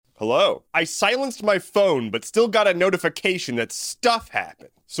Hello. I silenced my phone, but still got a notification that stuff happened.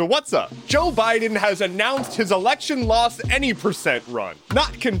 So what's up? Joe Biden has announced his election loss any percent run.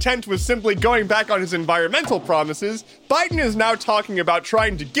 Not content with simply going back on his environmental promises, Biden is now talking about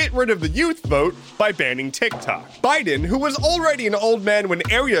trying to get rid of the youth vote by banning TikTok. Biden, who was already an old man when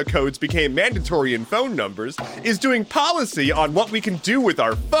area codes became mandatory in phone numbers, is doing policy on what we can do with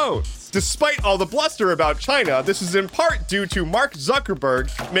our phones. Despite all the bluster about China, this is in part due to Mark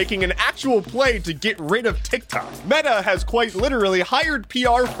Zuckerberg making an actual play to get rid of TikTok. Meta has quite literally hired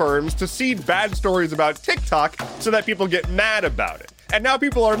PR firms to seed bad stories about TikTok so that people get mad about it. And now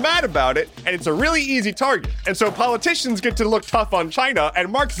people are mad about it, and it's a really easy target. And so politicians get to look tough on China, and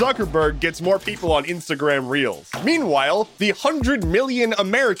Mark Zuckerberg gets more people on Instagram Reels. Meanwhile, the 100 million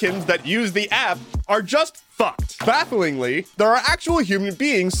Americans that use the app are just fucked. Bafflingly, there are actual human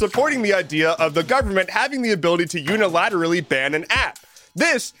beings supporting the idea of the government having the ability to unilaterally ban an app.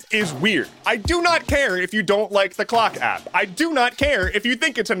 This is weird. I do not care if you don't like the Clock app. I do not care if you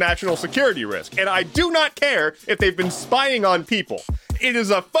think it's a national security risk. And I do not care if they've been spying on people. It is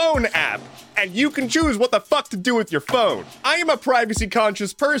a phone app, and you can choose what the fuck to do with your phone. I am a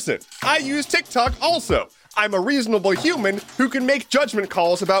privacy-conscious person. I use TikTok also. I'm a reasonable human who can make judgment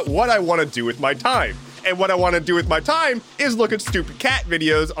calls about what I want to do with my time. And what I want to do with my time is look at stupid cat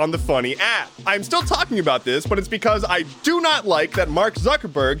videos on the funny app. I'm still talking about this, but it's because I do not like that Mark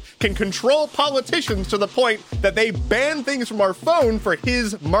Zuckerberg can control politicians to the point that they ban things from our phone for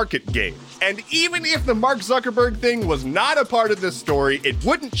his market gains. And even if the Mark Zuckerberg thing was not a part of this story, it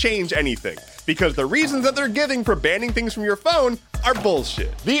wouldn't change anything. Because the reasons that they're giving for banning things from your phone are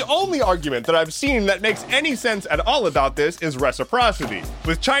bullshit. The only argument that I've seen that makes any sense at all about this is reciprocity.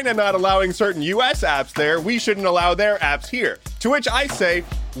 With China not allowing certain US apps there, we shouldn't allow their apps here. To which I say,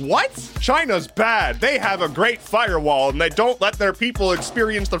 what? China's bad. They have a great firewall and they don't let their people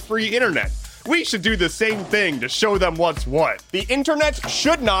experience the free internet. We should do the same thing to show them what's what. The internet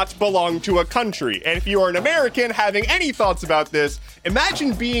should not belong to a country. And if you are an American having any thoughts about this,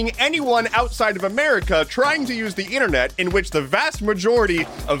 imagine being anyone outside of America trying to use the internet in which the vast majority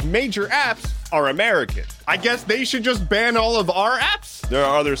of major apps are American. I guess they should just ban all of our apps? There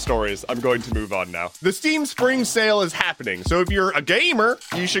are other stories. I'm going to move on now. The Steam Spring Sale is happening, so if you're a gamer,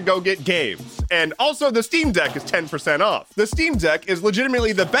 you should go get games. And also, the Steam Deck is 10% off. The Steam Deck is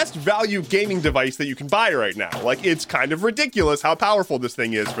legitimately the best value gaming device that you can buy right now. Like, it's kind of ridiculous how powerful this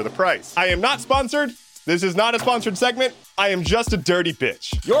thing is for the price. I am not sponsored. This is not a sponsored segment. I am just a dirty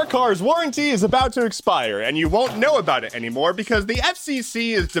bitch. Your car's warranty is about to expire, and you won't know about it anymore because the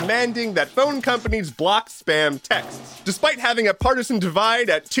FCC is demanding that phone companies block spam texts. Despite having a partisan divide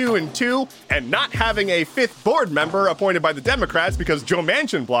at 2 and 2, and not having a fifth board member appointed by the Democrats because Joe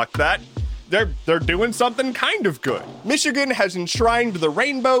Manchin blocked that, they're doing something kind of good. Michigan has enshrined the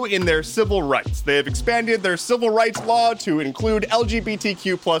rainbow in their civil rights. They have expanded their civil rights law to include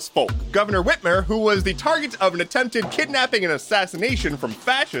LGBTQ plus folk. Governor Whitmer, who was the target of an attempted kidnapping and assassination from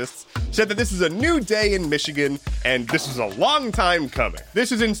fascists, said that this is a new day in Michigan, and this is a long time coming.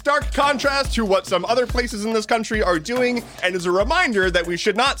 This is in stark contrast to what some other places in this country are doing, and is a reminder that we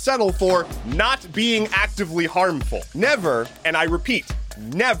should not settle for not being actively harmful. Never, and I repeat,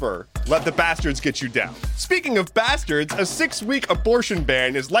 never let the bastards get you down. Speaking of bastards, a 6-week abortion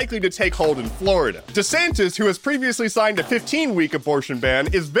ban is likely to take hold in Florida. DeSantis, who has previously signed a 15-week abortion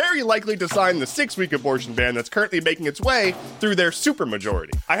ban, is very likely to sign the 6-week abortion ban that's currently making its way through their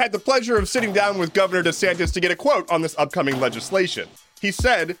supermajority. I had the pleasure of sitting down with Governor DeSantis to get a quote on this upcoming legislation. He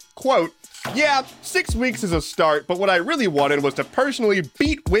said, quote, "Yeah, 6 weeks is a start, but what I really wanted was to personally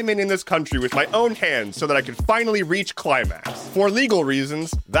beat women in this country with my own hands so that I could finally reach climax. For legal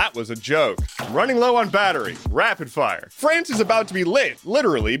reasons, that was a joke. I'm running low on battery. Rapid fire. France is about to be lit,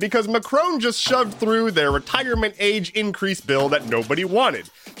 literally, because Macron just shoved through their retirement age increase bill that nobody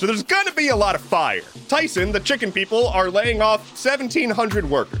wanted. So there's gonna be a lot of fire. Tyson, the chicken people, are laying off 1,700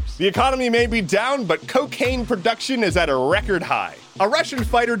 workers. The economy may be down, but cocaine production is at a record high. A Russian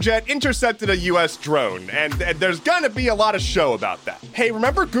fighter jet intercepted a US drone, and there's gonna be a lot of show about that. Hey,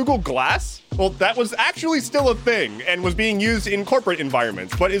 remember Google Glass? Well, that was actually still a thing and was being used in corporate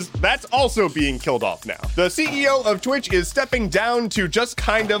environments, but that's also being killed off now. The CEO of Twitch is stepping down to just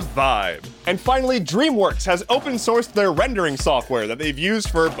kind of vibe. And finally, DreamWorks has open sourced their rendering software that they've used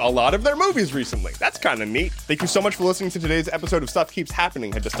for a lot of their movies recently. That's kind of neat. Thank you so much for listening to today's episode of Stuff Keeps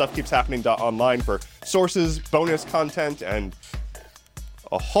Happening. Head to stuffkeepshappening.online for sources, bonus content, and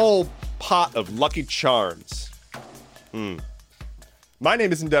a whole pot of Lucky Charms. My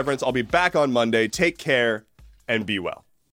name is Endeavorance. I'll be back on Monday. Take care and be well.